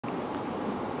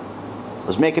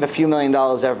was making a few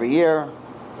 $1,000,000 every year,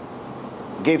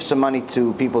 gave some money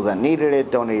to people that needed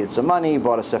it, donated some money,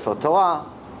 bought a Sefer Torah.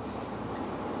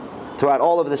 Throughout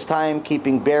all of this time,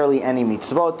 keeping barely any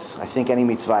mitzvot. I think any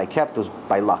mitzvah I kept was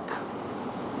by luck.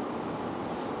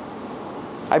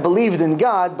 I believed in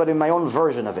God, but in my own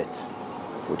version of it,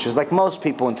 which is like most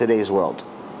people in today's world.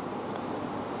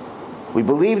 We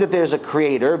believe that there's a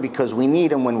creator because we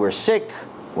need him when we're sick,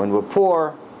 when we're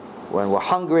poor, when we're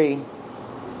hungry.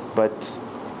 But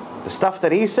the stuff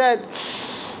that he said,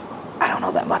 I don't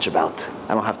know that much about.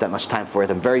 I don't have that much time for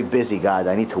it. I'm very busy, God.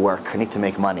 I need to work. I need to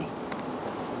make money.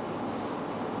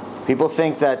 People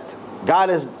think that God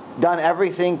has done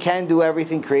everything, can do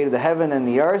everything, created the heaven and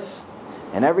the earth,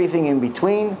 and everything in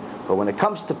between. But when it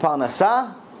comes to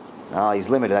Parnassa, no, he's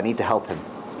limited. I need to help him.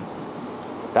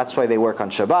 That's why they work on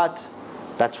Shabbat.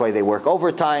 That's why they work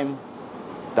overtime.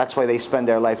 That's why they spend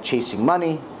their life chasing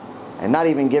money and not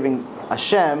even giving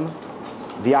HaShem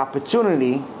the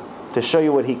opportunity to show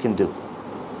you what he can do.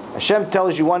 HaShem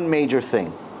tells you one major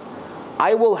thing.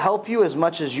 I will help you as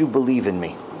much as you believe in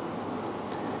me.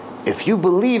 If you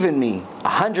believe in me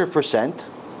 100%,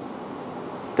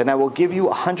 then I will give you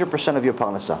 100% of your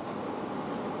Parnassa.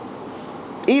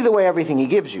 Either way, everything he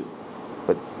gives you.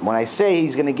 But when I say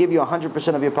he's going to give you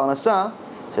 100% of your Parnassa,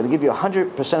 he's going to give you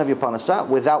 100% of your Parnassa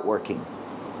without working.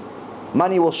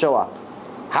 Money will show up.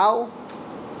 How?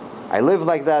 I live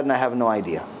like that and I have no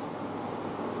idea.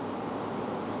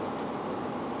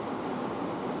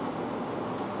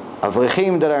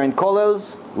 Avrichim that are in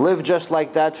kollels live just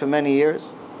like that for many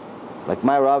years. Like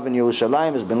my Rav in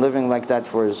Yerushalayim has been living like that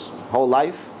for his whole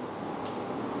life.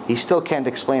 He still can't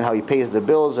explain how he pays the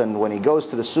bills, and when he goes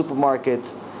to the supermarket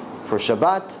for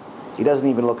Shabbat, he doesn't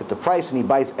even look at the price and he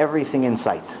buys everything in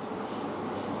sight.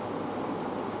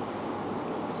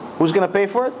 Who's going to pay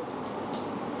for it?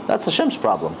 That's Hashem's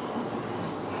problem.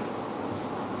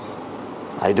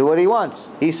 I do what he wants.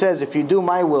 He says, if you do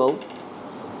my will,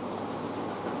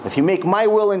 if you make my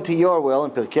will into your will,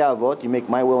 in Pirkei Avot, you make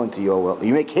my will into your will.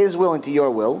 You make his will into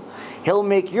your will. He'll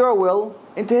make your will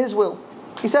into his will.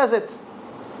 He says it.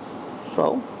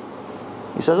 So,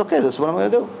 he says, okay, this is what I'm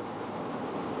going to do.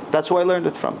 That's who I learned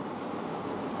it from.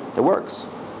 It works.